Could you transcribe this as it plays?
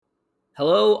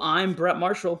Hello, I'm Brett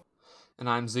Marshall, And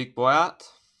I'm Zeke Boyat.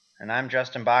 And I'm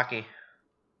Justin Bakke.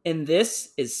 and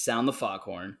this is Sound the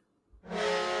Foghorn.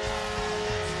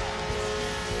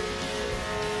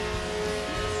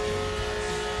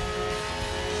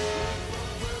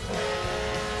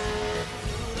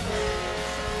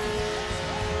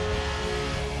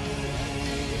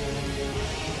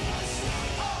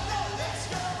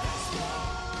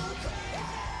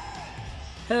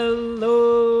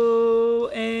 Hello,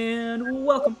 and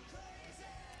welcome.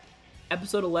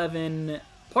 Episode 11,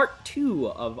 Part 2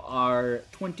 of our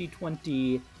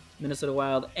 2020 Minnesota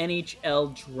Wild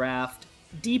NHL Draft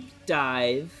Deep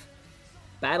Dive,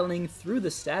 battling through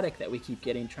the static that we keep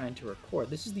getting trying to record.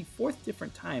 This is the fourth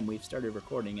different time we've started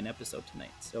recording an episode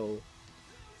tonight, so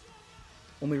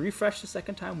when we refresh the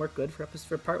second time, we're good for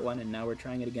part 1, and now we're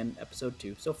trying it again, episode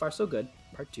 2. So far, so good.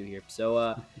 Part 2 here.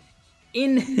 So,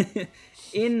 in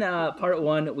in part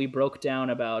 1, we broke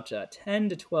down about 10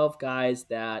 to 12 guys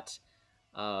that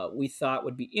we thought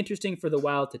would be interesting for the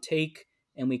Wild to take,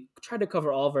 and we tried to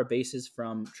cover all of our bases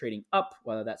from trading up,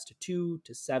 whether that's to 2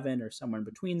 to 7 or somewhere in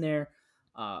between there.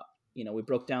 Uh, we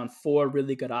broke down 4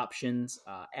 really good options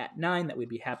at 9 that we'd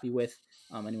be happy with.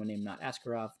 Anyone named Not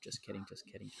Askarov? Just kidding, just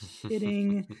kidding, just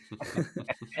kidding.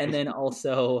 And then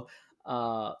also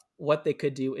what they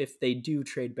could do if they do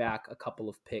trade back a couple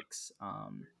of picks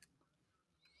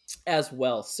as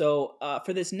well. So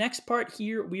for this next part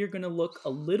here, we are going to look a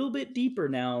little bit deeper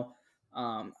now.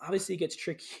 Obviously, it gets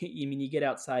tricky. I mean, you get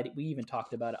outside. We even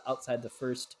talked about it outside the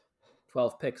first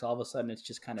 12 picks. All of a sudden, it's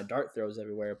just kind of dart throws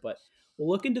everywhere. But we'll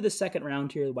look into the second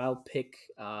round here. The Wild pick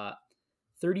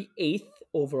 38th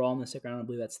overall in the second round. I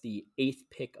believe that's the 8th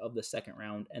pick of the second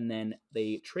round. And then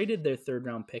they traded their third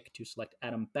round pick to select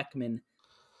Adam Beckman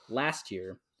last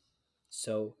year.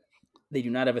 So they do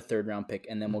not have a third round pick.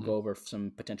 And then we'll go over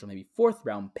some potential maybe fourth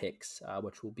round picks,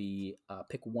 which will be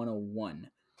pick 101.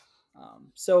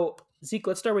 So, Zeke,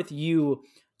 let's start with you.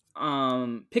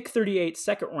 Pick 38,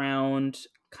 second round,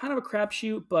 kind of a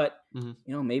crapshoot, but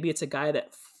maybe it's a guy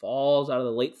that falls out of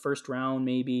the late first round.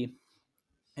 Maybe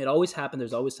it always happens.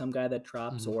 There's always some guy that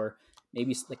drops, or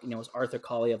maybe it's Arthur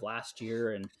Colley of last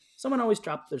year, and someone always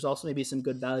dropped. There's also maybe some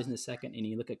good values in the second, and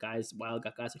you look at guys. Wild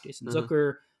got guys like Jason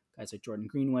Zucker, guys like Jordan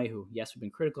Greenway, who yes, we've been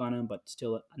critical on him, but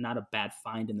still not a bad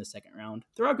find in the second round.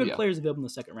 There are good Yeah. players available in the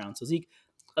second round. So Zeke,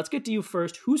 let's get to you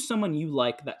first. Who's someone you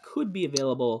like that could be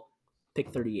available? Pick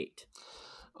 38.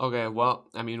 Okay, well,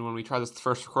 I mean, when we try this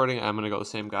first recording, I'm going to go the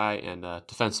same guy, and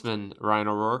defenseman Ryan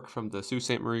O'Rourke from the Sault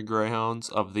Ste. Marie Greyhounds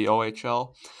of the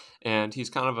OHL. And he's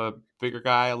kind of a bigger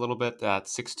guy a little bit at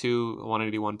 6'2",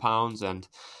 181 pounds. And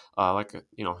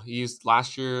he's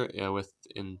last year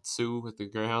in Sioux with the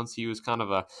Greyhounds, he was kind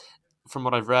of from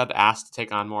what I've read, asked to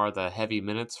take on more of the heavy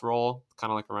minutes role,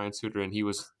 kind of like a Ryan Suter, and he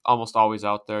was almost always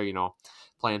out there,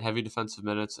 playing heavy defensive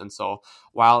minutes. And so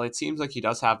while it seems like he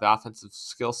does have the offensive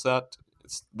skill set,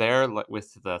 it's there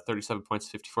with the 37 points,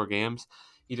 54 games.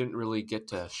 He didn't really get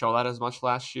to show that as much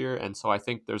last year, and so I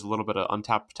think there's a little bit of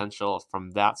untapped potential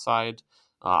from that side.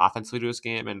 Offensively to his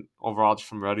game, and overall, just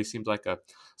from Red, he seems like a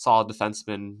solid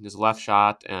defenseman. His left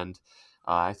shot, and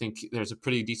I think there's a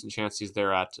pretty decent chance he's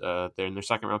there at they're in their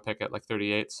second round pick at like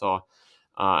 38. So,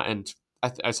 and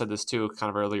I said this too kind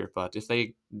of earlier, but if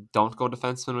they don't go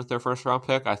defenseman with their first round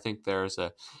pick, I think there's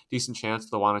a decent chance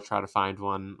they'll want to try to find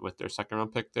one with their second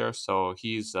round pick there. So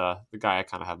he's the guy I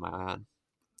kind of have my eye on.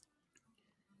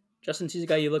 Justin, he's a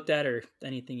guy you looked at, or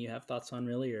anything you have thoughts on,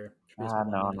 really, or should we just move on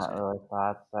to No, the next not guy? really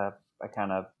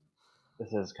thoughts.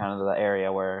 This is kind of the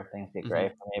area where things get gray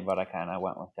for me, but I kind of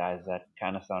went with guys that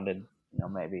kind of sounded,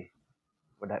 maybe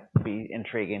would be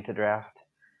intriguing to draft.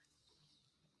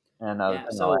 And Yeah.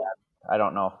 So I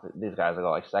don't know if these guys will go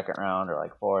like second round or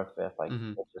like fourth, fifth. Like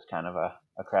Mm-hmm. it's just kind of a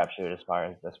crapshoot as far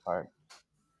as this part.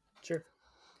 sure.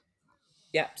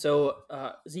 Yeah, so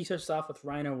Z starts off with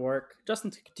Ryan O'Rourke.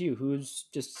 Justin, to you, who's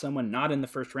just someone not in the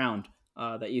first round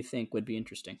that you think would be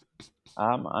interesting?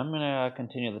 I'm gonna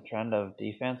continue the trend of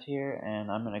defense here, and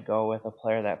I'm gonna go with a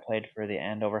player that played for the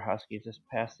Andover Huskies this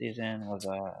past season. Was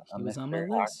a He was on my Mr.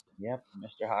 Hockey, list. yep,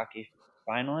 Mr. Hockey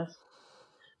finalist.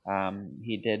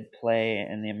 He did play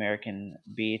in the American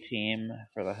B team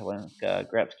for the Helinka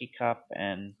Gretzky Cup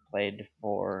and played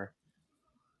for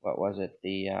what was it,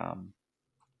 the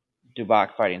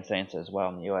Dubac Fighting Saints as well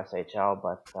in the USHL.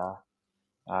 But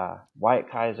Wyatt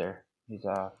Kaiser, he's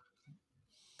a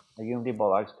UMD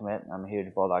Bulldogs commit. I'm a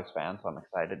huge Bulldogs fan, so I'm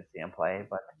excited to see him play.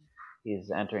 But he's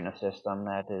entering a system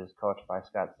that is coached by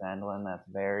Scott Sandlin that's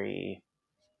very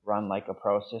run like a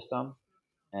pro system,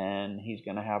 and he's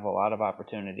going to have a lot of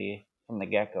opportunity from the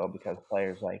get-go because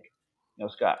players like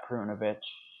Scott Prunovich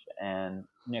and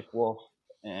Nick Wolf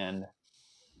and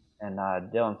and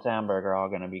Dylan Sandberg are all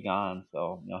going to be gone,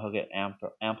 so he'll get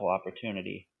ample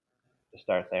opportunity to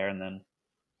start there, and then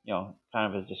kind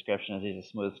of his description is he's a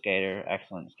smooth skater,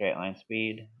 excellent straight line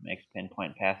speed, makes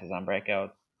pinpoint passes on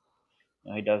breakouts.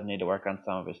 He does need to work on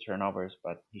some of his turnovers,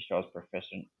 but he shows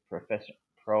proficiency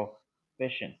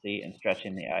in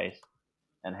stretching the ice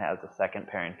and has a second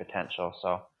pairing potential.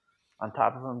 So, on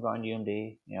top of him going to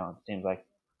UMD, it seems like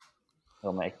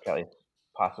he'll make at least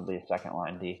possibly a second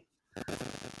line D.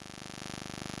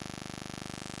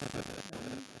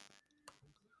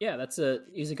 Yeah,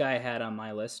 he's a guy I had on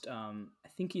my list. I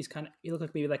think he looked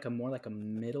like maybe like a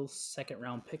middle second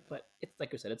round pick, but it's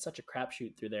like I said, it's such a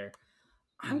crapshoot through there.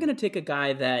 I'm gonna take a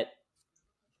guy that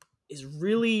is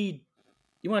really,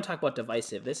 you want to talk about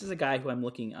divisive. This is a guy who I'm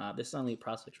looking. This is on Elite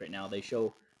Prospects right now. They show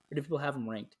where do people have him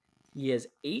ranked. He is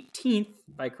 18th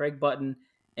by Craig Button,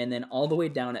 and then all the way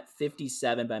down at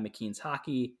 57 by McKeen's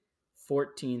Hockey,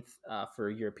 14th for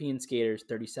European skaters,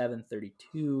 37,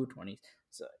 32, 20.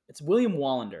 So it's William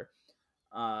Wallander.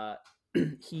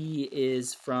 He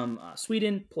is from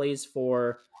Sweden, plays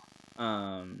for,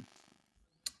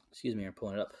 excuse me, I'm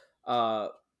pulling it up.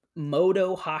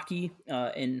 Modo Hockey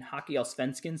in Hockey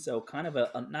Allsvenskan, so kind of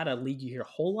not a league you hear a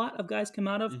whole lot of guys come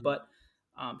out of, but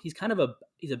he's kind of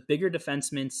he's a bigger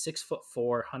defenseman, 6'4",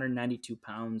 192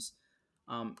 pounds.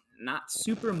 Not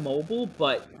super mobile,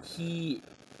 but he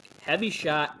heavy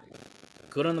shot,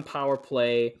 good on the power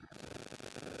play.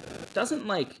 Doesn't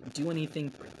like do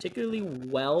anything particularly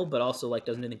well, but also like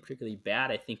doesn't do anything particularly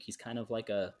bad. I think he's kind of like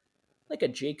a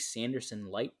Jake Sanderson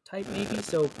light type maybe.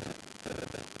 So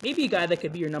maybe a guy that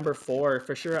could be your number 4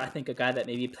 for sure. I think a guy that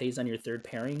maybe plays on your third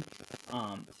pairing.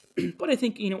 But I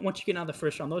think once you get out of the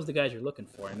first round, those are the guys you're looking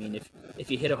for. I mean,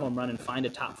 if you hit a home run and find a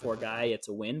top 4 guy, it's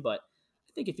a win. But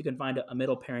I think if you can find a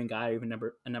middle pairing guy or even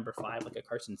a number 5 like a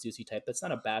Carson Soucy type, that's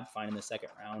not a bad find in the second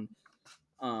round.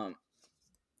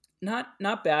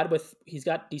 Not bad he's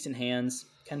got decent hands,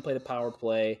 can play the power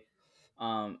play.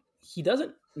 He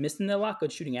doesn't miss in a lot,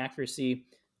 good shooting accuracy.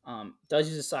 Does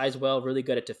use his size well, really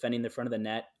good at defending the front of the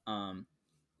net. I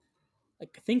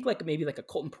think maybe like a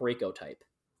Colton Parayko type.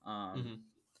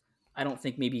 I don't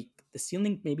think maybe the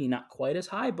ceiling maybe not quite as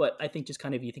high, but I think just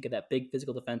kind of you think of that big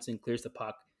physical defense and clears the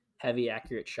puck, heavy,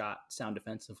 accurate shot, sound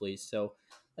defensively. So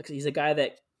he's a guy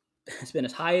that has been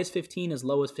as high as 15, as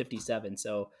low as 57.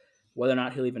 So whether or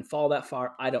not he'll even fall that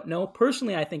far, I don't know.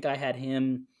 Personally, I think I had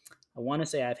him. I want to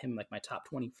say I have him like my top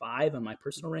 25 on my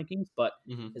personal rankings, but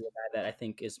is a guy that I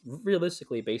think is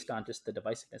realistically based on just the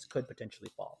divisiveness could potentially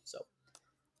fall. So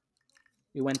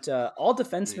we went all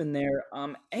defensemen there.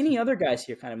 Any other guys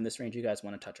here kind of in this range you guys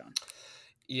want to touch on?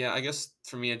 Yeah, I guess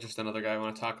for me, just another guy I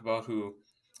want to talk about who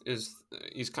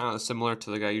he's kind of similar to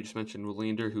the guy you just mentioned,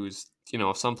 Willander, who's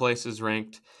some places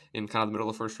ranked in kind of the middle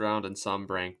of the first round and some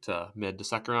ranked mid to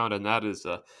second round, and that is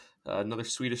another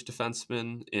Swedish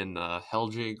defenseman in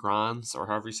Helge Grans, or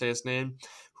however you say his name,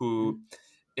 who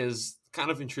is kind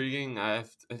of intriguing.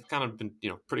 I've kind of been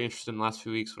pretty interested in the last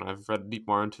few weeks when I've read deep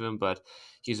more into him, but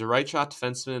he's a right shot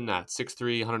defenseman at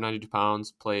 6'3", 192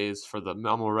 pounds, plays for the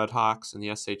Malmo Redhawks in the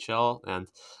SHL, and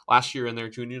last year in their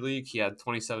junior league he had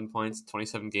 27 points,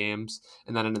 27 games,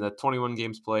 and then in the 21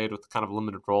 games played with kind of a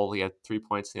limited role he had 3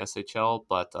 points in the SHL,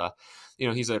 but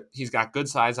he's got good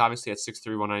size, obviously at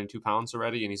 6'3", 192 pounds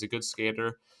already, and he's a good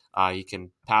skater. He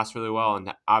can pass really well,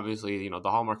 and obviously, the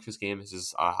hallmark of his game is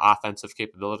his offensive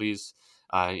capabilities.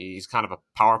 He's kind of a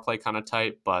power play kind of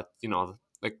type, but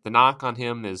like the knock on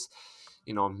him is,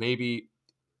 maybe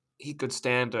he could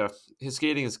stand. His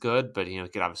skating is good, but you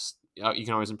can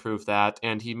always improve that,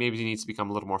 and he maybe needs to become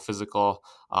a little more physical,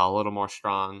 a little more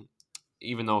strong.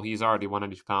 Even though he's already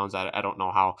 192 pounds, I don't know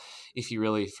how, if he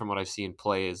really, from what I've seen,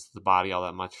 plays the body all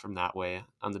that much from that way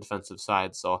on the defensive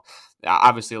side. So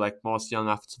obviously, like most young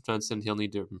offensive defensemen, he'll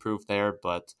need to improve there,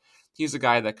 but he's a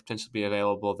guy that could potentially be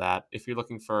available that if you're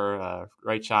looking for a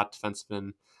right shot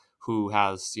defenseman who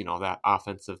has, that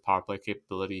offensive power play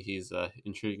capability, he's an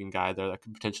intriguing guy there that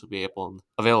could potentially be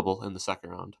available in the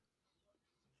second round.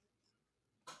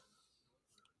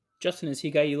 Justin, is he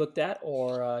a guy you looked at,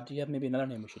 or do you have maybe another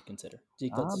name we should consider?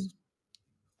 Zeke, let's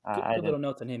good little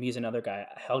notes on him. He's another guy.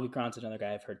 Helge Grant's another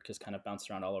guy I've heard because kind of bounced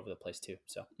around all over the place too.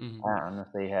 So I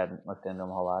honestly hadn't looked into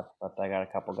him a whole lot, but I got a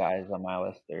couple guys on my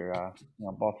list. They're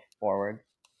both forwards.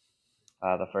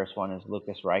 The first one is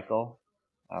Lucas Reichel.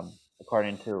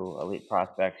 According to Elite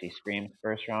Prospects, he screams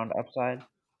first round upside.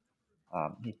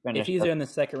 He finished. If he's in the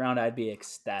second round, I'd be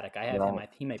ecstatic. I have him.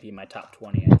 He might be in my top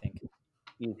 20, I think.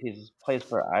 He plays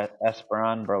for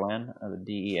Esperon Berlin, the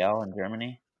DEL in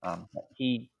Germany.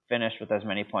 He finished with as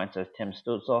many points as Tim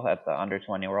Stutzel at the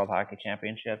Under-20 World Hockey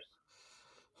Championships.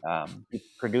 He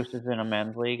produces in a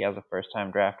men's league as a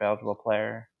first-time draft-eligible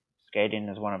player. Skating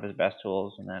is one of his best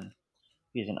tools, and then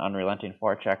he's an unrelenting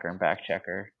forechecker and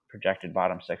backchecker, projected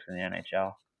bottom six in the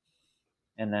NHL.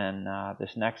 And then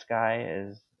this next guy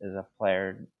is a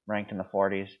player ranked in the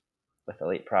 40s with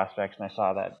elite prospects, and I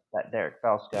saw that Derek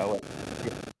Felsko with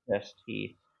assist.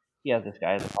 He has this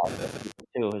guy as a top 50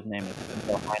 too. His name is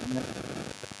Bill Heineman.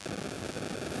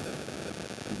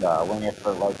 He's a winger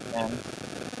for Lexington.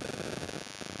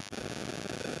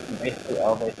 He basically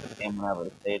elevates the game whenever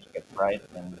the stage gets right,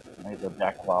 and he's a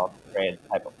jack of all trades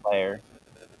type of player.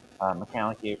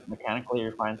 Mechanically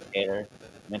refined skater,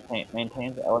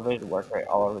 maintains elevated work rate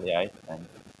all over the ice, and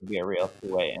can be a real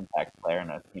two-way impact player in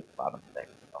a team's bottom six.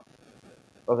 So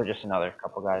those are just another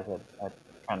couple guys that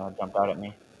kind of jumped out at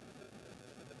me.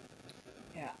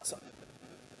 Yeah, so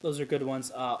those are good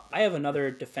ones. I have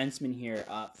another defenseman here,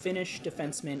 Finnish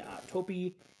defenseman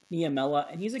Topi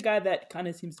Niemela, and he's a guy that kind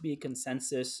of seems to be a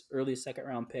consensus early second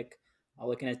round pick.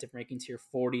 Looking at different rankings here,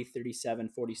 40, 37,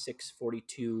 46,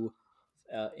 42,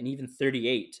 and even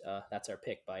 38. That's our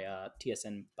pick by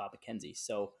TSN Bob McKenzie.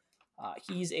 So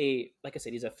like I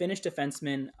said, he's a Finnish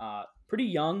defenseman, pretty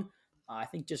young. I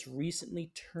think just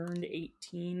recently turned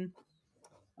 18.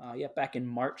 Back in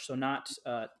March. So not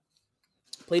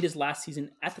played his last season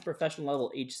at the professional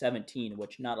level, age 17,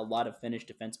 which not a lot of Finnish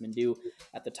defensemen do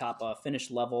at the top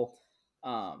Finnish level.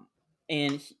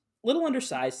 And little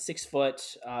undersized, 6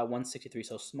 foot, 163,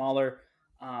 so smaller.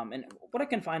 And what I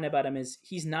can find about him is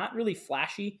he's not really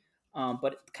flashy,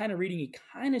 but kind of reading, he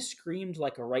kind of screamed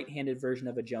like a right-handed version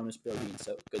of a Jonas Brodin.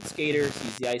 So good skater,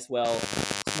 sees the ice well,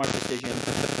 smart decisions,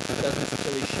 doesn't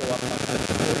necessarily show up much on the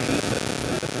score sheet,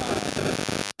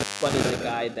 but is a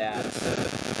guy that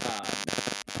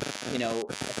I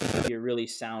think if you're really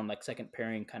sound, like second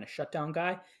pairing kind of shutdown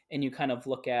guy, and you kind of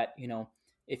look at,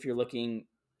 if you're looking,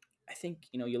 I think,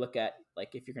 you look at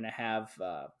like if you're going to have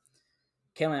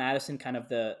Kalen Addison, kind of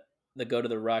the go to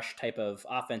the rush type of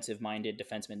offensive minded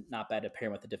defenseman, not bad to pair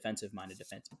with a defensive minded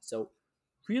defenseman. So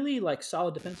really like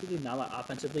solid defensively, not a lot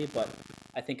offensively, but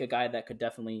I think a guy that could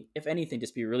definitely, if anything,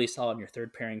 just be really solid in your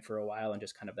third pairing for a while and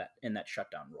just kind of that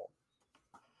shutdown role.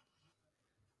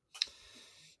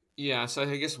 Yeah, so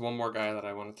I guess one more guy that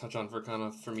I want to touch on for kind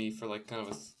of a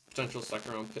potential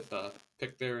second round pick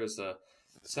there is a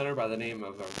center by the name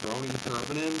of Roni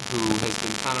Hirvonen, who has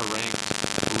been kind of ranked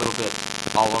a little bit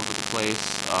all over the place.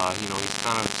 He's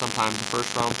kind of sometimes a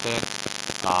first round pick.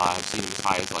 I've seen him as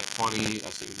high as like 20.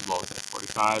 I've seen him as low as like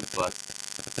 45. But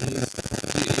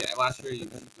last year he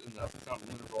was in the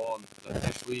winner role in the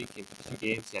next week. In 2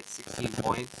 games, he had 16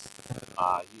 points.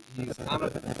 He's kind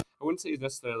of, I wouldn't say he's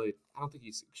necessarily, I don't think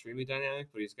he's extremely dynamic,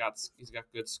 but he's got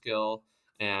good skill.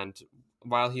 And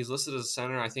while he's listed as a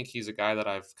center, I think he's a guy that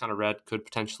I've kind of read could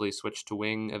potentially switch to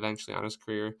wing eventually on his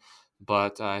career.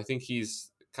 But I think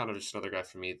he's kind of just another guy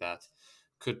for me that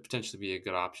could potentially be a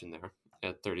good option there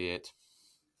at 38.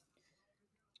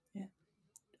 Yeah.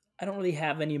 I don't really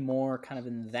have any more kind of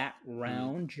in that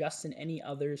round. Justin, any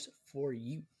others for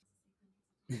you?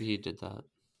 Maybe he did that.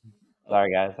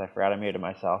 Sorry, guys, I forgot I muted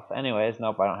myself. Anyways,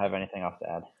 nope, I don't have anything else to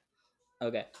add.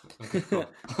 Okay. Cool.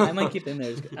 I might keep it in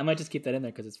there. I might just keep that in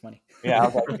there because it's funny. Yeah, I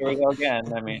was like, here we go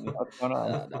again. I mean, what's going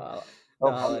on?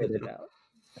 I'll edit it out.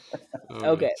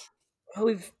 Okay.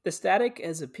 Well, the static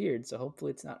has appeared, so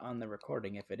hopefully it's not on the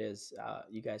recording. If it is,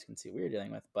 you guys can see what we're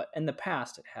dealing with. But in the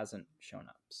past, it hasn't shown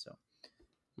up. So,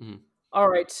 All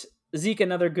right, Zeke,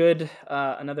 another good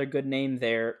name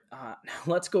there.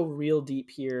 Let's go real deep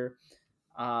here.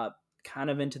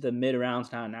 Kind of into the mid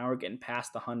rounds now. Now we're getting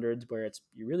past the hundreds, where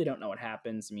you really don't know what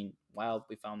happens. I mean,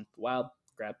 we found Wild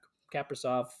grabbed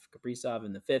Kaprizov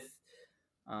in the 5th.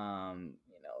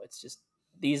 It's just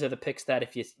these are the picks that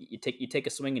if you take a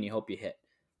swing and you hope you hit.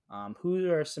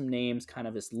 Who are some names kind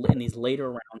of in these later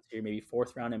rounds here, maybe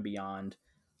 4th round and beyond?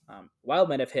 Wild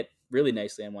might have hit really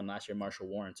nicely on one last year, Marshall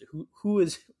Warren. So who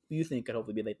you think could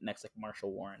hopefully be the next like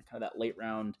Marshall Warren, kind of that late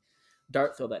round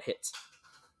dart throw that hits?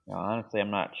 Honestly,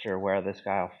 I'm not sure where this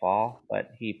guy will fall,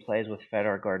 but he plays with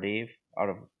Fedor Gordeev out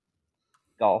of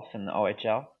Golf in the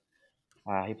OHL.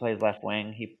 He plays left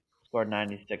wing. He scored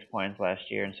 96 points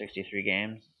last year in 63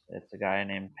 games. It's a guy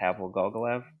named Pavel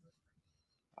Gogolev.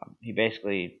 He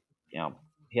basically,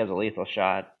 he has a lethal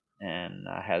shot and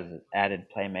has added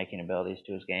playmaking abilities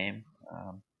to his game.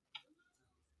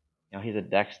 He's a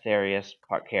dexterous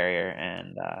puck carrier,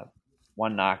 and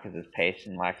one knock is his pace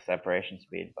and lack of separation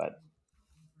speed. But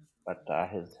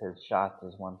his shots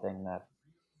is one thing that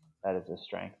is his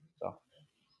strength. So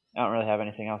I don't really have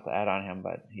anything else to add on him,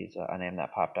 but he's a name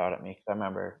that popped out at me because I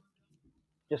remember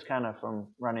just kind of from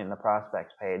running the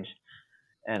prospects page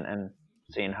and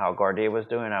seeing how Gordeev was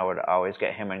doing, I would always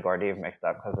get him and Gordeev mixed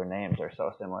up because their names are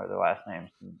so similar, their last names.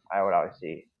 And I would always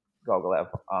see Gogolev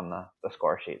on the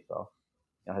score sheet, so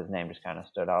his name just kind of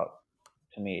stood out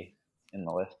to me in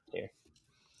the list here.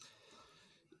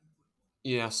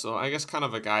 Yeah, so I guess kind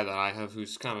of a guy that I have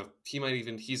who's kind of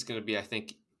he's going to be, I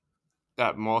think,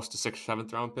 at most a 6th or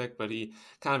 7th round pick, but he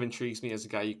kind of intrigues me as a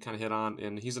guy you kind of hit on,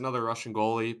 and he's another Russian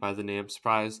goalie by the name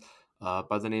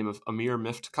by the name of Amir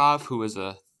Miftakov, who is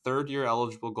a third-year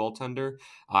eligible goaltender.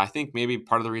 I think maybe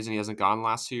part of the reason he hasn't gone the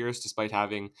last 2 years, despite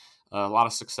having a lot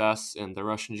of success in the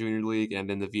Russian Junior League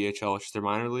and in the VHL, which is their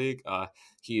minor league.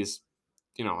 He is,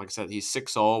 like I said, he's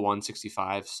 6'0",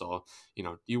 165. So,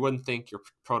 you wouldn't think your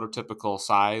prototypical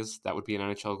size that would be an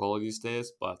NHL goalie these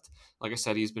days. But like I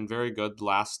said, he's been very good the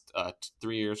last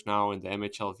 3 years now in the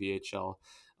MHL, VHL.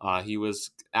 He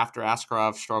was, after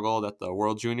Askarov struggled at the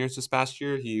World Juniors this past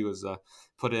year, he was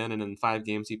put in, and in 5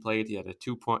 games he played, he had a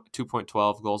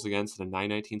 2.12 goals against and a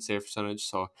 919 save percentage.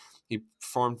 So he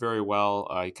performed very well.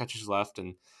 He catches left,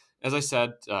 and as I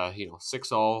said,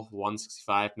 6'0",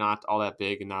 165, not all that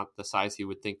big and not the size you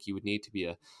would think you would need to be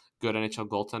a good NHL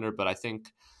goaltender. But I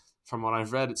think from what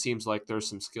I've read, it seems like there's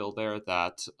some skill there,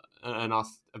 that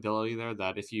enough ability there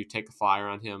that if you take a flyer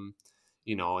on him,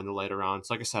 in the later rounds,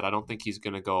 like I said, I don't think he's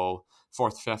going to go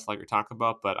 4th, 5th like you're talking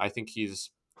about, but I think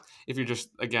if you're just,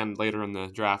 again, later in the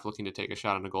draft looking to take a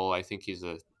shot on a goal, I think he's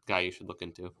a guy you should look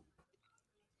into.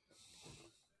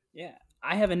 Yeah,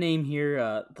 I have a name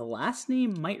here. The last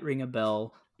name might ring a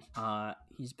bell.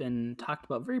 He's been talked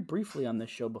about very briefly on this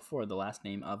show before. The last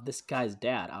name of this guy's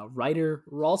dad, Ryder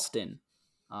Ralston,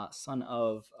 son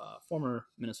of former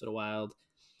Minnesota Wild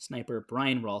sniper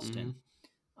Brian Ralston.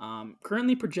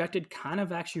 Currently projected kind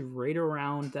of actually right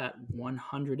around that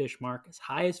 100-ish mark, as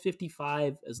high as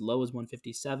 55, as low as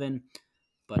 157,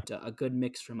 but a good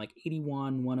mix from like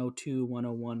 81, 102,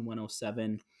 101,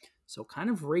 107. So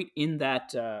kind of right in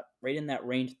that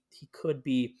range. He could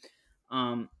be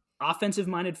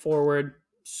offensive-minded forward,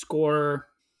 scorer.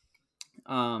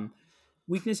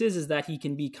 Weaknesses is that he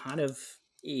can be kind of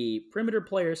a perimeter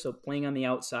player, so playing on the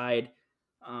outside,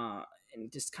 and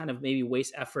just kind of maybe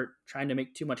waste effort trying to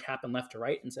make too much happen left to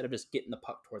right instead of just getting the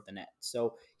puck toward the net.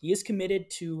 So he is committed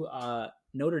to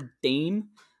Notre Dame,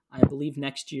 I believe,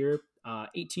 next year.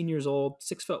 18 years old,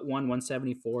 6'1",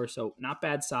 174, so not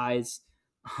bad size.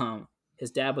 His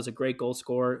dad was a great goal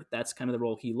scorer. That's kind of the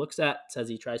role he looks at. Says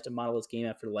he tries to model his game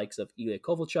after the likes of Ilya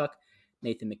Kovalchuk,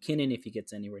 Nathan MacKinnon. If he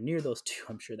gets anywhere near those two,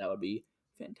 I'm sure that would be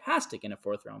fantastic in a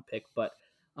 4th round pick. But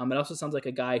it also sounds like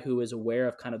a guy who is aware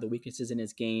of kind of the weaknesses in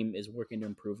his game, is working to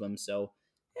improve them. So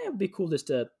it would be cool just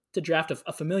to draft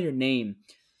a familiar name.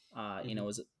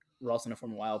 As Ralston, a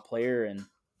former Wild player, and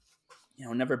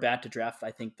never bad to draft. I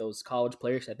think those college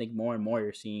players. I think more and more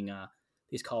you're seeing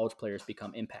these college players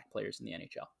become impact players in the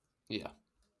NHL. Yeah.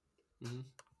 Mm-hmm. Do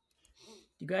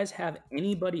you guys have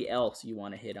anybody else you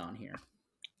want to hit on here?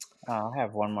 I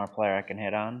have one more player I can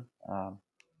hit on.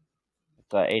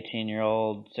 It's an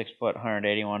 18-year-old, 6 foot,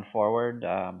 181 forward.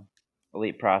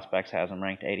 Elite Prospects has him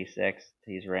ranked 86th.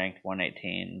 He's ranked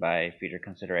 118 by future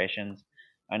considerations.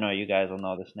 I know you guys will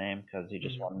know this name because he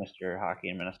just won Mr. Hockey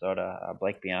in Minnesota.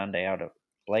 Blake Biondi out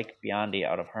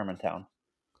of Hermantown.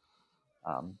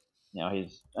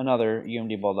 He's another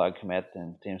UMD Bulldog commit,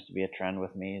 and seems to be a trend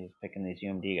with me is picking these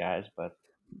UMD guys. But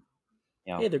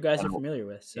hey, they're guys you're familiar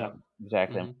with. So. Yeah,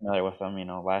 exactly. I'm familiar with them.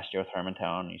 Last year with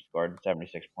Hermantown, he scored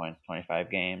 76 points,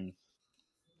 25 games.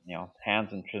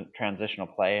 Hands and transitional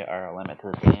play are a limit to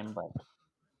his game, but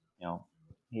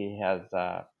he has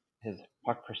his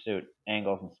puck pursuit,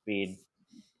 angles, and speed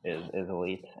is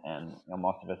elite, and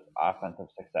most of his offensive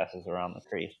success is around the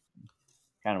crease.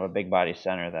 Kind of a big body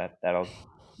center that'll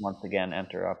once again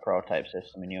enter a pro type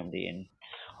system in UMD and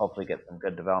hopefully get some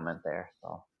good development there.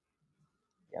 So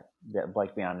yeah,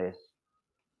 Blake Biondi is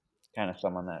kind of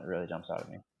someone that really jumps out at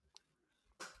me.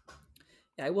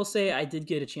 I will say I did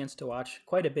get a chance to watch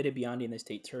quite a bit of Biondi in the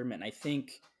state tournament. I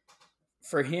think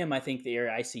for him, the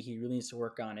area I see he really needs to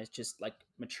work on is just like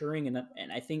maturing, and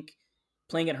I think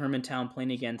playing at Hermantown,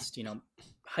 playing against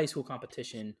high school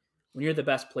competition, when you're the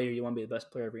best player, you want to be the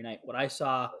best player every night. What I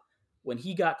saw when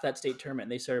he got to that state tournament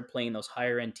and they started playing those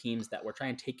higher end teams that were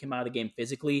trying to take him out of the game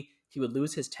physically, he would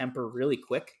lose his temper really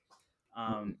quick.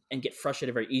 And get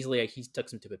frustrated very easily. He took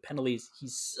some stupid penalties.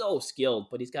 He's so skilled,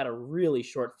 but he's got a really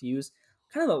short fuse.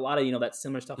 Kind of a lot of, that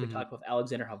similar stuff we talked about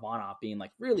Alexander Havanov being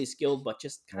like really skilled, but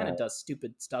just kind of does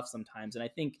stupid stuff sometimes. And I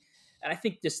think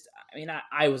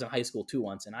I was in high school too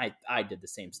once, and I did the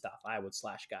same stuff. I would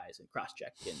slash guys and cross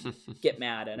check and get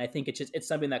mad. And I think it's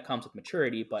something that comes with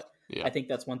maturity, but I think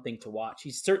that's one thing to watch.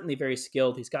 He's certainly very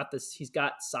skilled. He's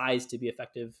got size to be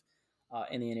effective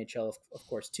in the NHL, of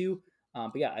course, too.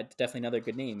 But yeah, definitely another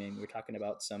good name. And we were talking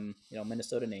about some,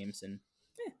 Minnesota names, and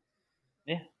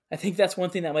Yeah. I think that's one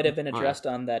thing that might have been Oh, yeah. addressed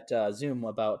on that Zoom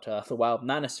about the Wild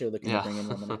not necessarily looking to Yeah. bring in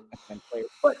one of the next players,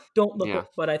 but don't look. Yeah.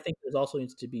 But I think there's also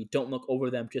needs to be don't look over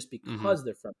them just Mm-hmm. because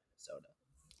they're from Minnesota.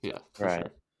 Yeah, for Right.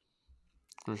 sure.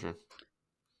 For sure.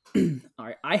 All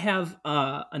right, I have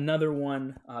another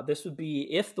one. This would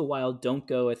be if the Wild don't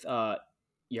go with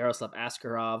Yaroslav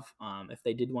Askarov. If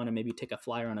they did want to maybe take a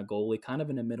flyer on a goalie, kind of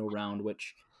in a middle round,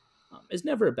 which is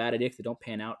never a bad idea if they don't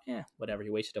pan out. Whatever. He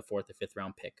wasted a 4th or 5th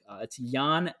round pick. It's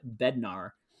Jan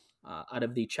Bednar out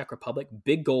of the Czech Republic.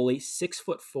 Big goalie,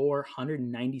 6'4",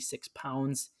 196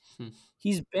 pounds. Hmm.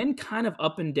 He's been kind of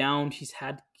up and down. He's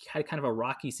had kind of a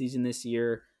rocky season this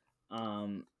year.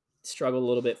 Struggled a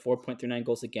little bit. 4.39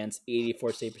 goals against,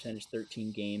 84 save percentage,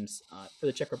 13 games for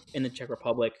the Czech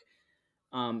Republic.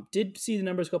 Did see the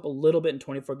numbers go up a little bit in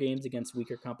 24 games against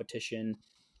weaker competition.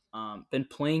 Been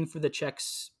playing for the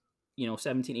Czechs,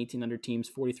 17, 18 under teams,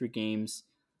 43 games.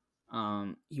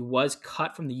 He was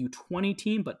cut from the U20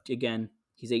 team, but again,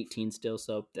 he's 18 still,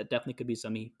 so that definitely could be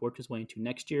something he worked his way into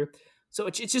next year. So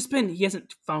it's just been, he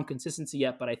hasn't found consistency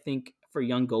yet, but I think for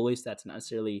young goalies, that's not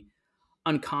necessarily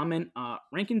uncommon.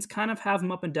 Rankings kind of have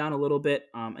him up and down a little bit,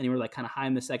 anywhere like kind of high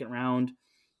in the 2nd round,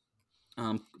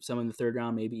 some in the 3rd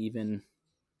round, maybe even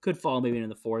could fall maybe into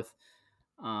the 4th.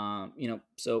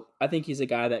 So I think he's a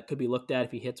guy that could be looked at.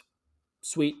 If he hits,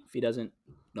 sweet. If he doesn't,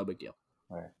 no big deal.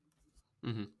 Right.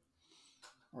 Mm-hmm.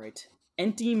 All right.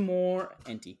 Any more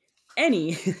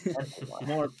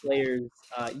players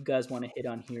you guys want to hit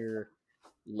on here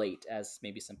late as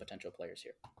maybe some potential players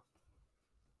here?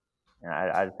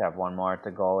 Yeah, I just have one more. It's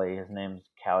a goalie. His name's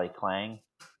Callie Klang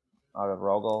out of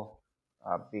Rogel,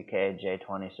 BK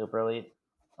J20 Super Elite.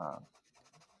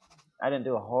 I didn't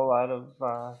do a whole lot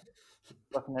of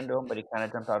looking into him, but he kind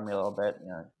of jumped out at me a little bit.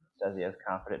 Says he has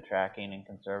confident tracking and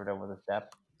conservative with his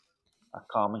depth. A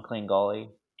calm and clean goalie,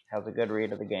 has a good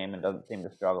read of the game, and doesn't seem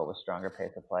to struggle with stronger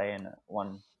pace of play. And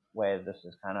one way this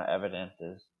is kind of evident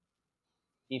is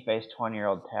he faced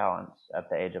 20-year-old talents at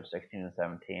the age of 16 and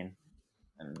 17.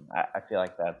 And I feel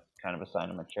like that's kind of a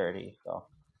sign of maturity. So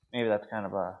maybe that's kind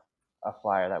of a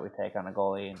flyer that we take on a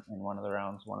goalie in one of the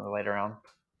rounds, one of the later rounds.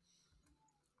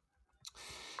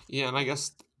 Yeah, and I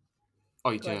guess.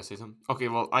 Oh, you Go can ahead. say something? Okay,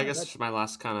 well, I No, guess that's- my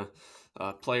last kind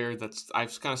of player that's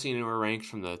I've kind of seen anywhere ranked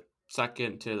from the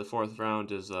 2nd to the 4th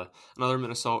round is another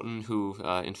Minnesotan who,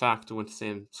 in fact, went to the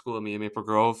same school as me in Maple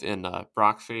Grove, in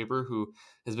Brock Faber, who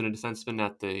has been a defenseman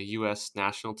at the U.S.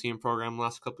 national team program the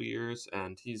last couple of years,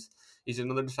 and he's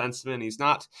another defenseman.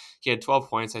 He had 12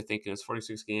 points, I think, in his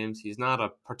 46 games. He's not a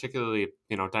particularly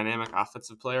dynamic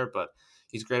offensive player, but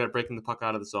he's great at breaking the puck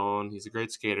out of the zone. He's a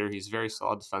great skater. He's very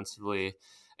solid defensively.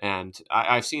 And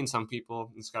I've seen some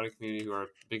people in the scouting community who are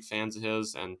big fans of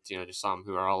his, and just some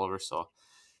who are all over. So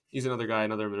he's another guy,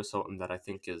 another Minnesotan that I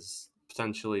think is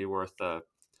potentially worth a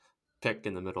pick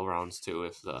in the middle rounds too,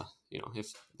 if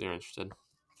they're interested.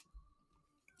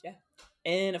 Yeah.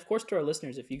 And of course, to our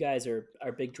listeners, if you guys are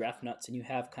big draft nuts and you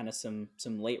have kind of some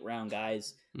late round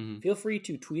guys, feel free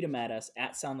to tweet them at us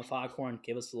at Sound the Foghorn.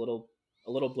 Give us a little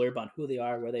blurb on who they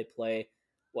are, where they play,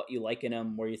 what you like in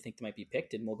them, where you think they might be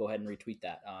picked, and we'll go ahead and retweet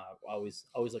that. Always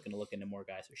looking to look into more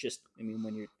guys. It's just,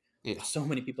 when you're there's so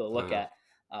many people to look at.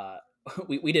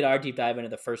 We did our deep dive into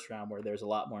the 1st round where there's a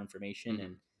lot more information,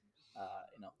 and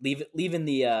leaving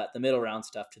the middle round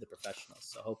stuff to the professionals.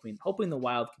 So hoping the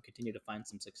Wild can continue to find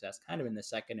some success, kind of in the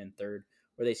 2nd and 3rd,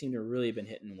 where they seem to really have been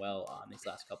hitting well these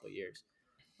last couple of years.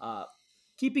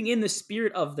 Keeping in the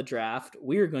spirit of the draft,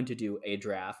 we're going to do a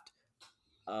draft.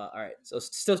 All right, so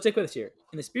still stick with us here.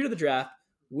 In the spirit of the draft,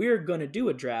 we're going to do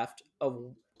a draft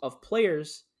of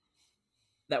players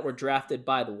that were drafted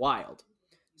by the Wild.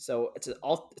 So it's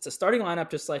a starting lineup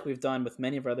just like we've done with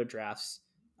many of our other drafts.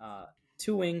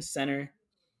 2 wings, center,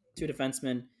 2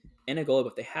 defensemen, and a goalie,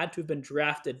 but they had to have been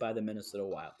drafted by the Minnesota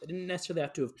Wild. They didn't necessarily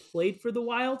have to have played for the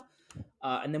Wild.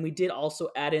 And then we did also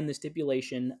add in the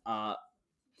stipulation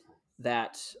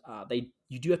that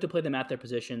you do have to play them at their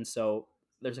position. So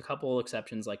there's a couple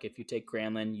exceptions, like if you take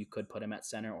Granlund, you could put him at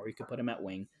center or you could put him at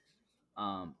wing.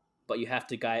 But you have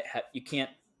to you can't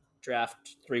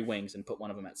draft 3 wings and put one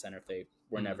of them at center if they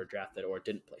were never drafted or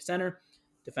didn't play center.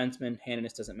 Defensemen,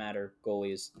 handedness doesn't matter,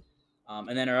 goalies.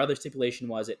 And then our other stipulation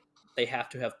was they have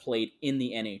to have played in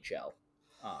the NHL.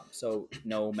 So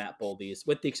no Matt Boldy's,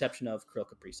 with the exception of Kirill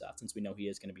Kaprizov, since we know he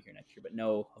is going to be here next year, but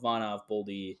no Havanov,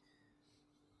 Boldy,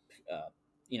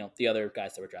 the other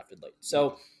guys that were drafted late.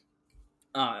 So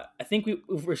I think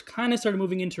we're kind of started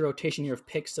moving into rotation here of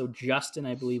picks. So Justin,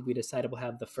 I believe we decided we'll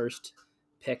have the first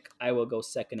pick, I will go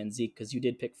second, and Zeke, because you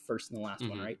did pick first in the last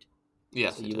one, Mhm. right?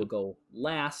 Yes, So I you will did. go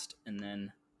last, and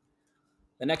then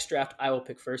the next draft I will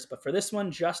pick first. But for this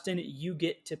one, Justin, you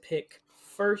get to pick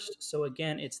first. So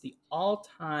again, it's the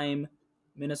all-time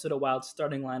Minnesota Wild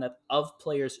starting lineup of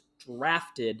players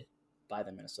drafted by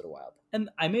the Minnesota Wild. And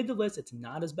I made the list. It's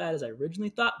not as bad as I originally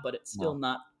thought, but it's still No.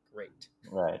 not great.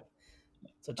 Right.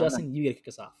 So Justin, you get to kick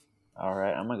us off. All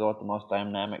right. I'm gonna go with the most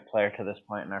dynamic player to this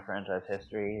point in our franchise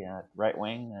history, right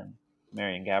wing, and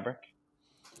Marian Gaborik.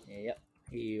 Yep,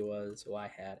 he was who I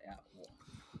had at one.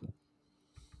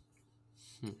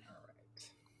 Hmm. All right.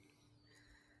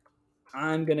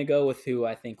 I'm going to go with who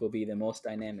I think will be the most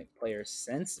dynamic player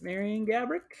since Marian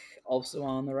Gaborik. Also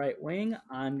on the right wing,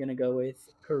 I'm going to go with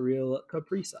Kirill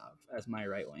Kaprizov as my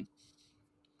right wing.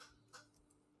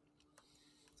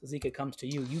 So Zika comes to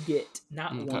you. You get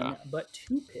not Okay. one, but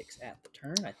 2 picks at the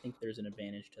turn. I think there's an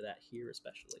advantage to that here,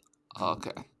 especially.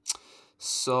 Okay.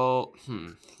 So,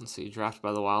 let's see. Drafted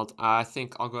by the Wild. I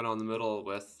think I'll go down the middle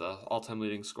with all-time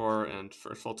leading scorer and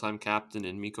first full-time captain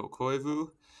in Mikko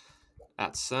Koivu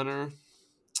at center.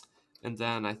 And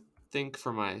then I think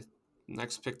for my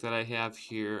next pick that I have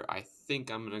here, I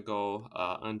think I'm going to go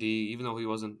on D. Even though he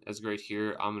wasn't as great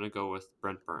here, I'm going to go with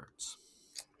Brent Burns.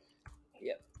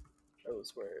 Yep.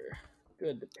 Those were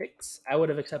good picks. I would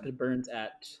have accepted Burns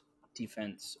at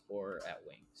defense or at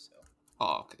wing. So.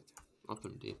 Oh, okay. I'll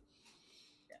put him D.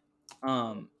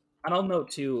 And I'll note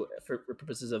too, for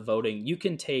purposes of voting, you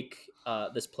can take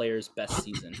this player's best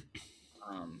season.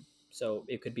 So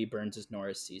it could be Burns'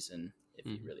 Norris season if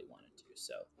you really wanted to.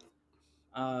 So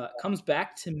comes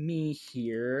back to me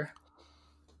here.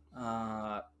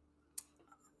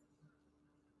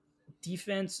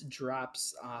 Defense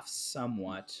drops off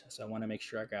somewhat, so I want to make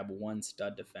sure I grab one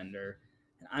stud defender.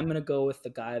 And I'm going to go with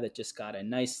the guy that just got a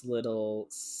nice little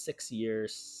 6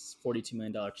 years, $42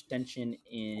 million extension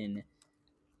in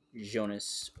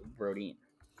Jonas Brodin.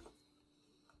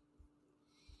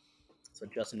 So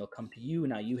Justin will come to you.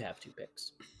 Now you have 2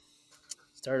 picks.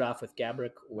 Start off with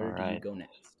Gaborik. Where do you go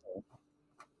next?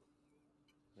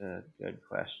 Good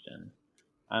question.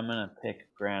 I'm gonna pick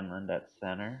Granlund at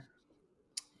center.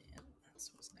 And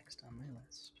that's what's next on my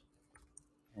list.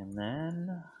 And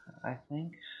then I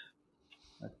think,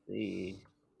 let's see.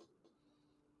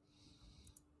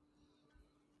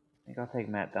 I think I'll take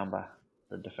Matt Dumba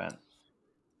for defense.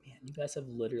 Man, you guys have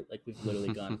we've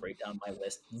literally gone right down my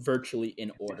list, virtually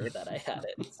in order that I had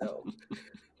it. So,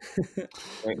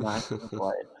 Great minds think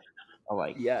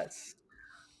alike. yes.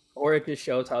 Or it just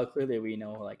shows how clearly we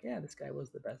know, this guy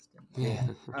was the best. Yeah.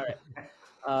 All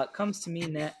right. Comes to me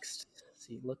next. Let's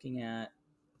see, looking at,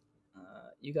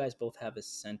 you guys both have a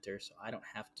center, so I don't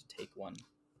have to take one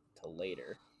till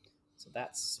later. So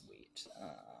that's sweet.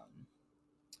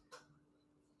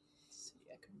 Let's see,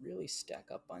 I could really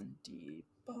stack up on D,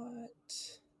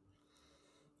 but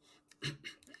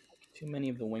too many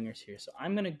of the wingers here. So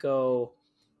I'm going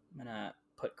to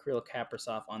put Kirill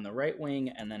Kaprizov on the right wing,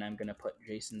 and then I'm going to put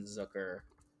Jason Zucker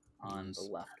on the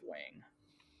left wing.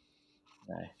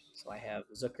 Nice. So I have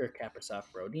Zucker, Kaprizov,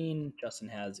 Brodin. Justin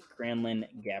has Granlund,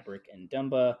 Gaborik, and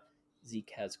Dumba.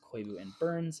 Zeke has Koivu and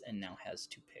Burns, and now has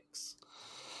 2 picks.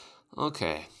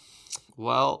 Okay.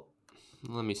 Well,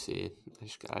 let me see. I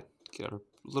just got to get a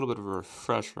little bit of a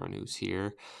refresher on who's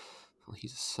here. Well,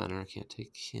 he's a center. I can't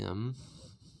take him.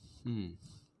 Now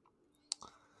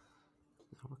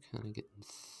we're kind of getting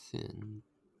thin.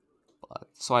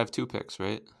 So I have 2 picks,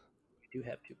 right? You do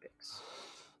have 2 picks.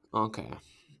 Okay.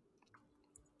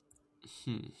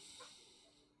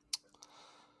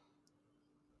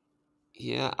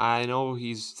 Yeah, I know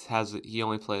he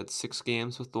only played 6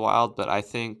 games with the Wild, but I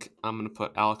think I'm going to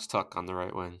put Alex Tuch on the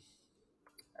right wing.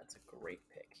 That's a great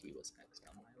pick. He was next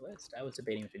on my list. I was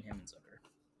debating between him and Zucker.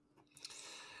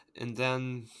 And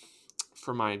then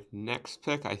for my next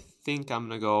pick, I think I'm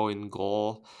going to go in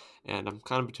goal. And I'm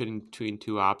kind of between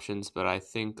 2 options, but I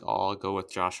think I'll go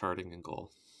with Josh Harding in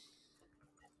goal.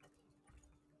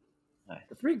 Nice.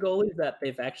 The 3 goalies that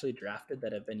they've actually drafted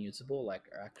that have been usable, are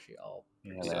actually all.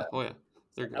 Yeah. Oh yeah,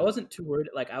 they're good. I wasn't too worried.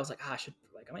 I was I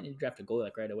might need to draft a goalie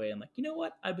right away. I'm you know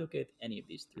what? I'd be okay with any of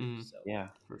these 3. So yeah,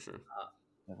 for sure.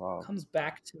 Comes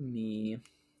back to me.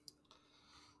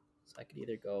 So I could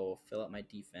either go fill out my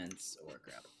defense or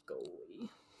grab a goalie.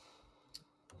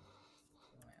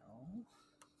 Well,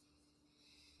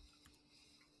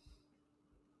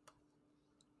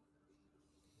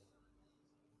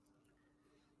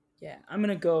 yeah, I'm going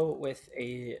to go with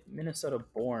a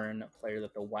Minnesota-born player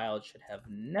that the Wild should have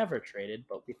never traded,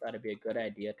 but we thought it'd be a good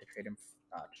idea to trade him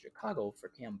to Chicago for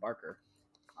Cam Barker.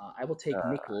 I will take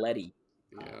Nick Leddy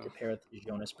to pair with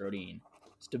Jonas Brodin.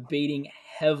 was debating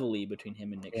heavily between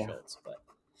him and Nick Yeah. Schultz, but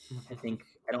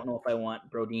I don't know if I want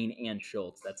Brodin and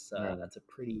Schultz. That's a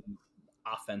pretty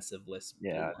offensive list blue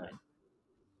Yeah. line.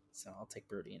 So I'll take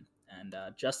Brodin. And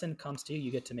Justin, comes to you. You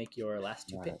get to make your last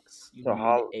two All right. picks. You So need you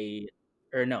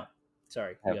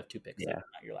have two picks. Yeah. They're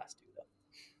not your last two though.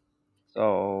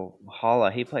 So Holla,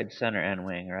 he played center and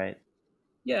wing, right?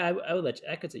 Yeah, I would let you.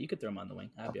 I could say you could throw him on the wing.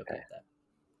 I'd be okay Okay. with that.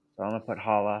 So I'm gonna put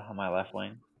Holla on my left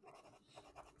wing.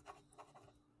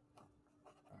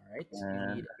 All right.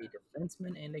 And You need a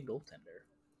defenseman and a goaltender.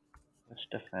 which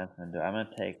defenseman do I'm gonna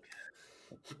take?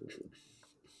 Let's see.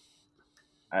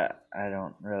 I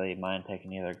don't really mind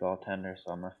taking either goaltender,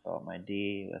 so I'm gonna fill up my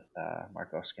D with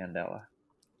Marco Scandella.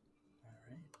 All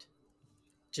right.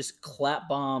 Just clap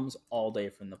bombs all day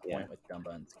from the point Yeah. with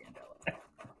Dumba and Scandella.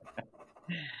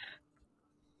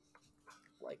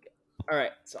 Like it. All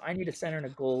right. So I need a center and a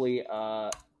goalie.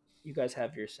 You guys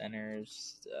have your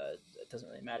centers. It doesn't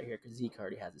really matter here because Zeke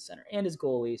already has a center and his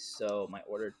goalie, so my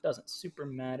order doesn't super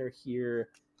matter here.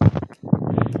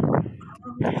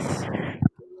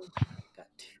 Got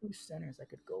two centers I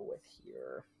could go with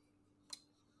here.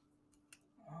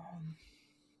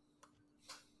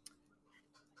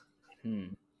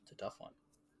 It's a tough one.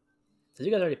 So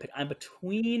you guys already picked. I'm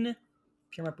between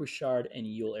Pierre-Marc Bouchard and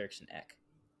Yul Eriksson Ek.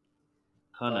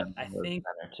 Cunningham I was think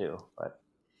center too, but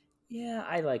yeah,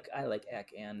 I like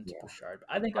Ek and Yeah. Bouchard. But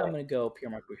I think I'm gonna go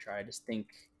Pierre-Marc Bouchard. I just think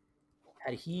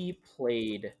had he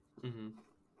played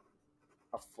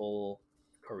a full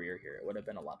career here, it would have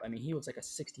been a lot. I mean, he was like a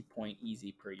 60-point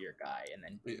easy per year guy, and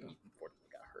then he unfortunately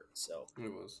got hurt. So It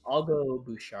was. I'll go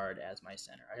Bouchard as my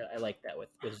center. I like that with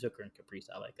Zucker and Caprice.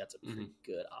 I like that's a pretty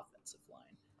good offensive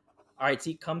line. All right, so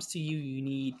it comes to you.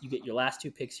 You get your last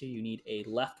two picks here. You need a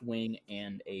left wing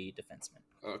and a defenseman.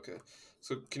 Okay.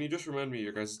 So can you just remind me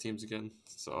your guys' teams again?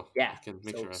 So Yeah. I can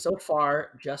make sure. So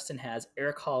far, Justin has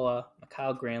Eric Holla,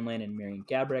 Mikhail Granlund, and Marian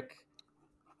Gaborik,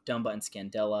 Dumba and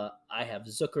Scandella. I have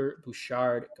Zucker,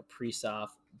 Bouchard, Kaprizov,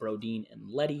 Brodin, and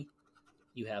Leddy.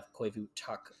 You have Koivu,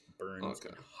 Tuck, Burns,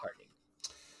 and Harding.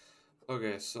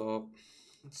 Okay, so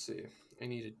let's see. I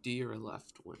need a D or a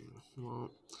left wing.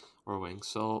 Well, or wing.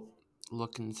 So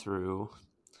looking through,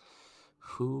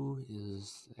 who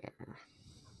is there?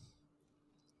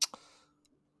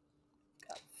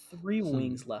 Got three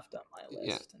wings left on my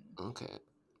list. Yeah. Okay.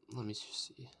 Let me just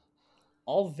see.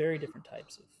 All very different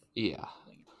types of Yeah.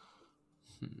 wing.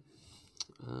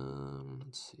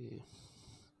 Let's see.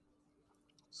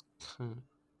 It's kind of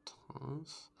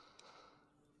tough.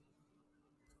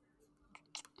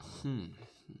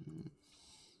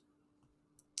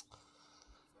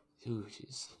 Ooh,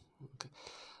 jeez. Okay.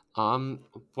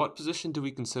 What position do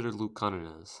we consider Luke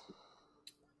Cunnin as?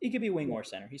 He could be wing or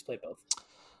center. He's played both.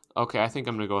 Okay, I think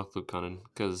I'm gonna go with Luke Cunnin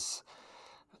because,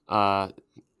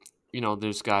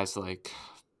 there's guys like,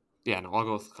 I'll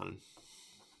go with Cunnin.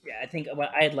 Yeah, I think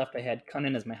what I had left, I had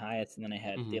Cunnin as my highest, and then I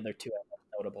had the other two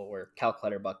notable were Cal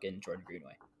Clutterbuck and Jordan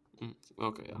Greenway.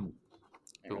 Okay, yeah.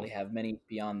 I don't really have many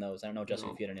beyond those. I don't know, Justin,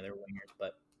 if you had any other wingers,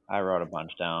 but I wrote a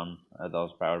bunch down.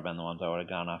 Those probably would have been the ones I would have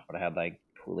gone off, but I had like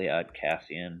Pouliot,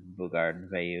 Cassian, Bugard, and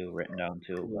Veyu written down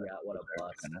too. yeah, what a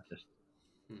bust. Just...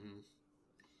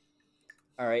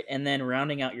 All right, and then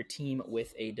rounding out your team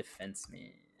with a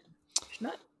defenseman. There's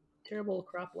not terrible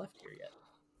crop left here yet.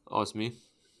 Oh, it's me?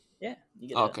 Yeah, you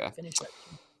get to finish that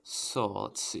team. So,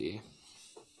 let's see.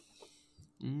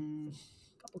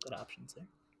 Couple good options there.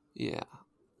 Yeah.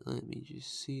 Let me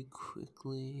just see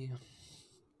quickly.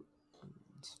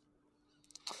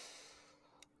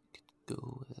 Could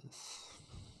go with...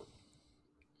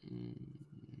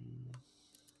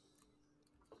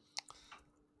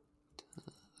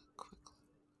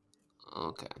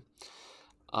 Okay.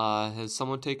 Has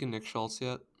someone taken Nick Schultz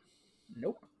yet?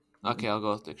 Nope. Okay, I'll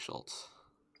go with Nick Schultz.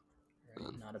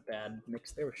 Right, not a bad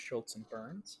mix there with Schultz and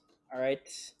Burns. All right.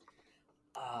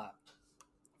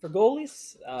 For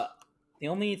goalies, the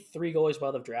only three goalies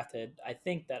Wild have drafted, I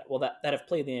think that have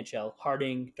played the NHL: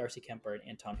 Harding, Darcy Kemper, and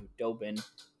Anton Khudobin.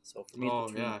 So for me,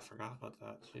 I forgot about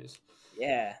that. Jeez.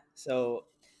 Yeah, so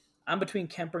I'm between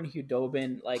Kemper and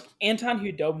Khudobin. Like Anton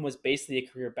Khudobin was basically a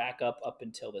career backup up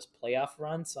until this playoff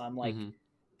run, so I'm like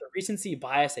the recency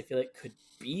bias. I feel like could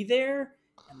be there.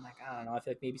 And like I don't know, I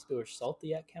feel like maybe people are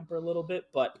salty at Kemper a little bit,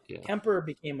 but Kemper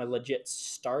became a legit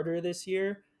starter this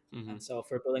year. And so if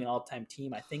we're building an all-time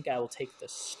team, I think I will take the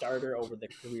starter over the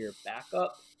career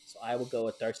backup. So I will go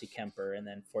with Darcy Kemper, and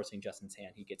then forcing Justin's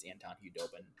hand, he gets Anton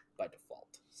Khudobin by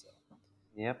default. So.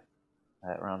 Yep,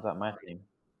 that rounds out my team.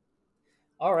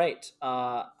 All right,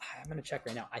 I'm going to check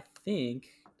right now. I think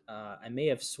I may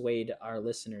have swayed our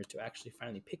listeners to actually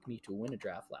finally pick me to win a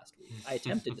draft last week. I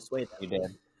attempted to sway them. You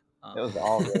did. It was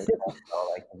all really close,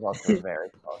 though. Like, the votes were very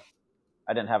close.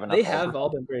 I didn't have enough. They have all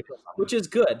been very close, which is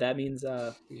good. That means,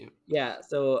 yeah.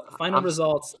 So final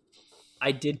results,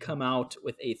 I did come out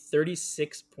with a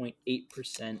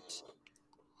 36.8%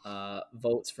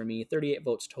 votes for me, 38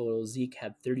 votes total. Zeke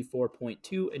had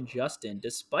 34.2, and Justin,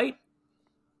 despite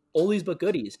oldies but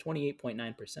goodies,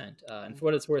 28.9%. And for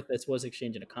what it's worth, this was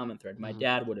exchanged in a comment thread. My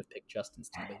dad would have picked Justin's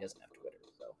team, but he doesn't have Twitter.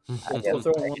 So we'll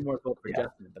throw in one more vote for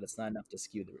Justin, but it's not enough to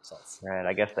skew the results. Right.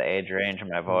 I guess the age range of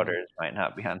my voters might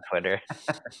not be on Twitter.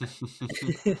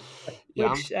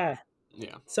 Which,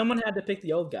 someone had to pick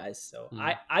the old guys. So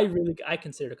I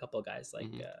considered a couple of guys like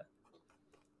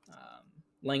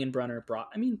Langenbrunner,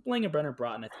 Broughton, I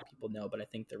think people know, but I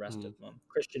think the rest of them,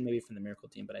 Christian maybe from the Miracle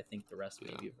team, but I think the rest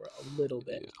maybe were a little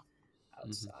bit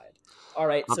outside. All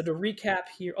right, so to recap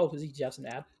here, did you have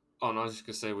something to add? Oh, no, I was just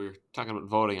going to say, we were talking about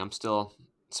voting. I'm still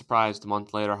surprised a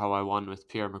month lawer how I won with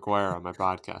Pierre McGuire on my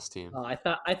broadcast team. I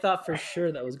thought for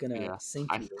sure that was going to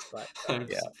sink you, but that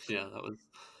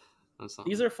was something.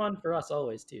 These are fun for us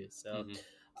always too. So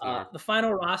the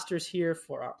final rosters here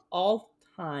for our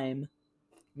all-time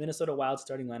Minnesota Wild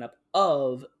starting lineup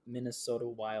of Minnesota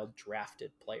Wild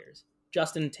drafted players.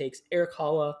 Justin takes Eric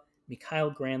Halla,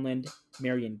 Mikael Granlund,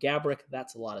 Marian Gaborik.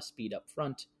 That's a lot of speed up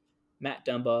front. Matt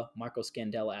Dumba, Marco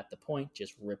Scandella at the point,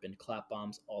 just ripping clap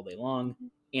bombs all day long.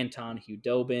 Anton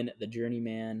Hudobin, the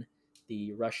journeyman,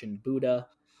 the Russian Buddha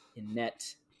in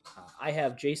net. I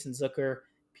have Jason Zucker,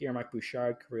 Pierre-Marc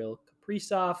Bouchard, Kirill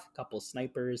Kaprizov, couple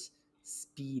snipers,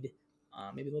 speed,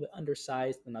 maybe a little bit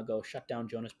undersized. Then I'll go shut down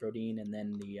Jonas Brodin, and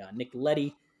then the Nick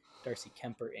Leddy, Darcy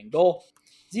Kemper in goal.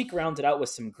 Zeke rounds it out with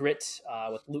some grit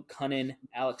with Luke Cunnin,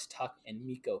 Alex Tuch, and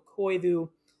Mikko Koivu.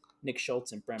 Nick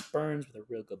Schultz and Brent Burns with a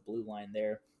real good blue line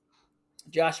there.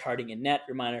 Josh Harding in net.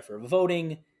 Reminder for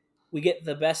voting. We get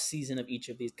the best season of each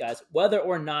of these guys, whether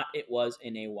or not it was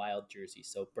in a Wild jersey.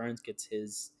 So Burns gets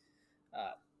his,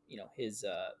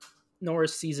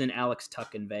 Norris season, Alex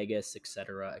Tuch in Vegas,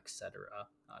 etc., etc.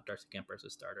 Darcy Kemper as a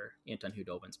starter. Anton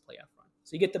Hudobin's play up front.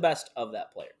 So you get the best of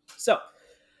that player. So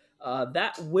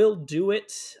that will do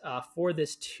it for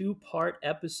this 2-part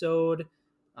episode.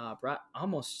 Brought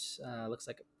almost looks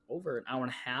like over an hour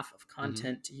and a half of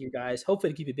content to you guys.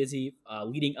 Hopefully to keep you busy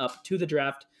leading up to the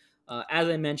draft. As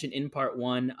I mentioned in part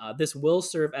 1, this will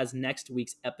serve as next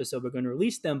week's episode. We're going to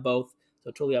release them both,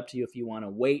 so totally up to you if you want to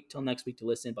wait till next week to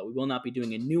listen, but we will not be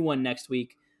doing a new one next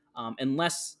week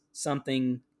unless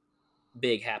something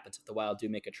big happens. If the Wild do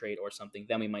make a trade or something,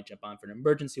 then we might jump on for an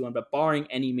emergency one. But barring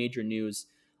any major news,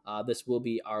 this will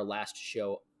be our last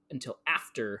show until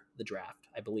after the draft,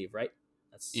 I believe, right?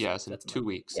 It's in 2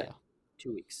 weeks. Yeah.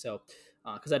 2 weeks. So,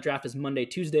 because that draft is Monday,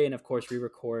 Tuesday, and of course we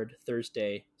record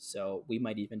Thursday. So we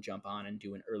might even jump on and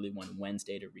do an early one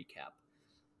Wednesday to recap.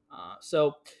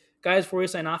 So guys, before we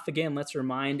sign off again, let's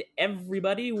remind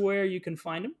everybody where you can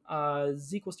find him.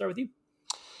 Zeke, we'll start with you.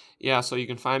 Yeah, so you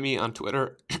can find me on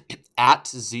Twitter at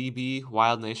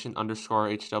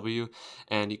ZBWildNation_HW,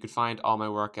 and you can find all my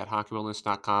work at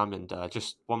HockeyWilderness.com. And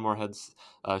just one more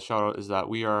shout out is that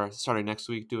we are starting next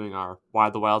week doing our Why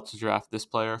the Wild to draft this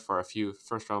player for a few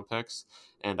first-round picks,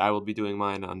 and I will be doing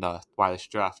mine on Why they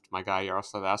should draft my guy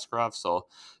Yaroslav Askarov, so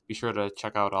be sure to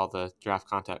check out all the draft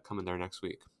content coming there next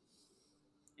week.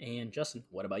 And Justin,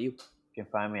 what about you? You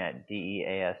can find me at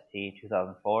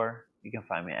DEAST2004. You can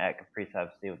find me at Kaprizov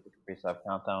Steve with the Kaprizov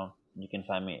Countdown. You can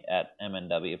find me at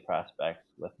MNW Prospects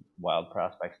with Wild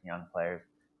Prospects and Young Players.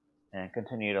 And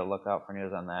continue to look out for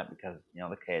news on that because, the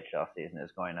KHL season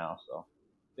is going now. So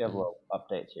we have little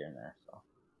updates here and there. So.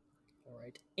 All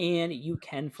right. And you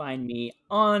can find me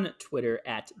on Twitter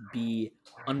at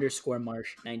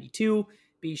B_Marsh92.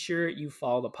 Be sure you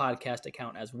follow the podcast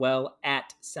account as well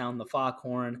at Sound the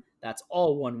Foghorn. That's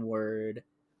all one word.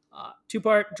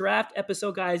 2-part draft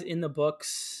episode, guys, in the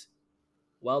books.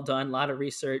 Well done. A lot of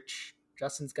research.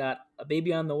 Justin's got a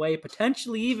baby on the way,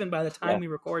 potentially even by the time we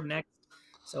record next.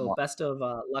 So best of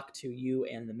luck to you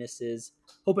and the missus.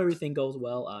 Hope everything goes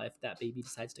well if that baby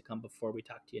decides to come before we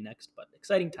talk to you next. But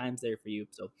exciting times there for you.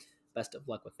 So best of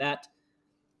luck with that.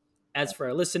 As for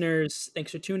our listeners,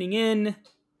 thanks for tuning in.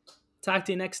 Talk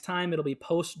to you next time. It'll be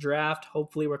post-draft.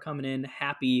 Hopefully we're coming in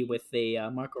happy with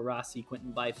a Marco Rossi,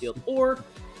 Quentin Byfield, or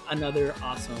another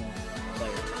awesome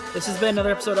player. This has been another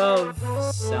episode of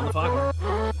Sound the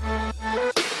Foghorn.